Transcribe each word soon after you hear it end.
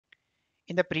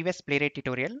In the previous Playwright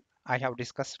tutorial, I have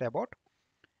discussed about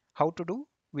how to do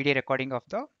video recording of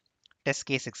the test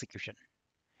case execution.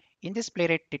 In this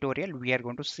Playwright tutorial, we are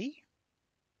going to see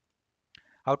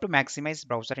how to maximize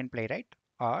browser in Playwright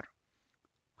or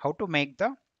how to make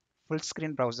the full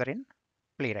screen browser in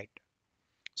Playwright.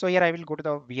 So here I will go to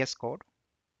the VS Code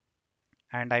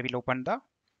and I will open the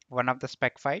one of the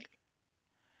spec file.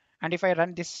 And if I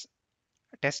run this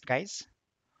test, guys,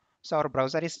 so our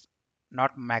browser is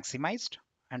not maximized,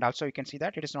 and also you can see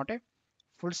that it is not a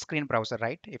full screen browser,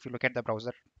 right? If you look at the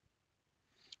browser.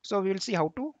 So we will see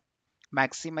how to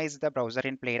maximize the browser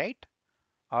in Playwright,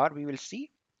 or we will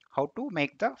see how to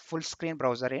make the full screen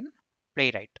browser in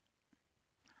Playwright.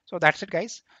 So that's it,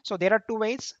 guys. So there are two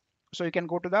ways. So you can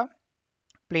go to the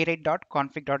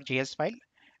playwright.config.js file,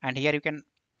 and here you can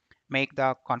make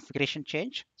the configuration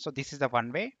change. So this is the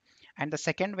one way. And the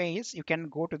second way is you can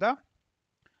go to the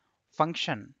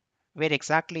function where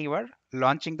exactly you are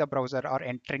launching the browser or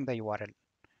entering the URL.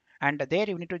 And there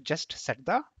you need to just set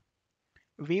the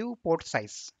view port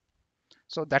size.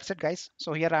 So that's it, guys.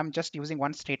 So here I'm just using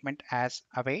one statement as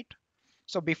await.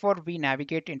 So before we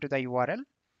navigate into the URL,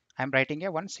 I'm writing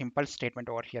a one simple statement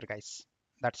over here, guys.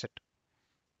 That's it.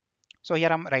 So here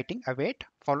I'm writing await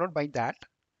followed by that.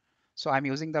 So I'm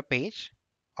using the page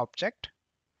object.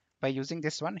 By using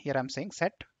this one, here I'm saying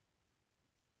set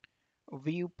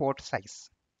view port size.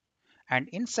 And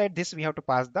inside this, we have to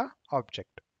pass the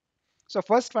object. So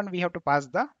first one, we have to pass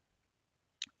the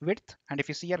width. And if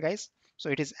you see here, guys, so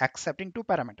it is accepting two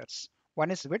parameters.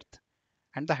 One is width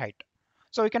and the height.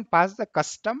 So we can pass the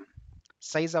custom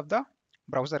size of the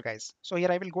browser, guys. So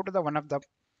here I will go to the one of the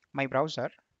my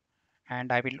browser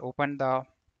and I will open the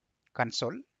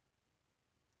console,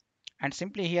 and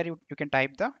simply here you can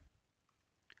type the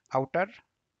outer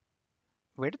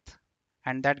width,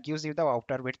 and that gives you the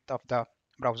outer width of the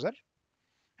browser.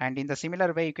 And in the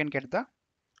similar way, you can get the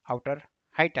outer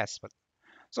height as well.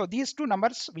 So these two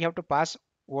numbers we have to pass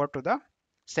over to the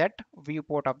set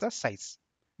viewport of the size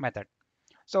method.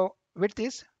 So width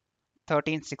is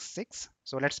 1366.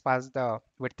 So let's pass the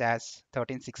width as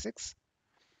 1366.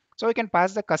 So we can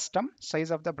pass the custom size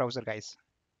of the browser, guys.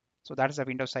 So that is the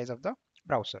window size of the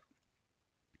browser.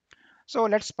 So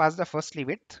let's pass the firstly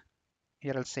width.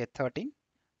 Here I'll say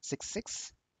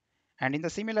 1366. And in the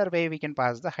similar way, we can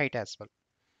pass the height as well.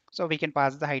 So we can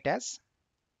pass the height as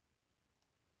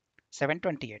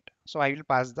 728. So I will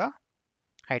pass the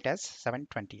height as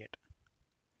 728.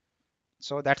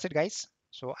 So that's it, guys.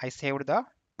 So I saved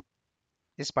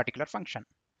this particular function.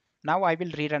 Now I will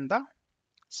rerun the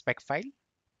spec file.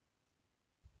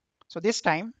 So this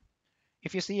time,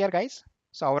 if you see here, guys,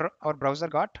 so our browser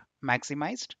got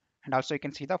maximized, and also you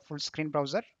can see the full screen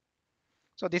browser.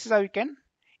 So this is how you can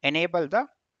enable the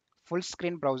full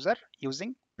screen browser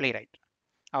using Playwright.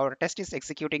 Our test is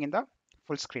executing in the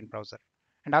full screen browser,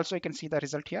 and also you can see the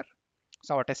result here.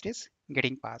 So our test is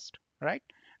getting passed, right?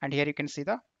 And here you can see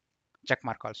the check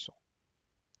mark also.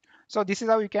 So this is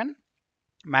how you can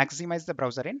maximize the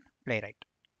browser in Playwright.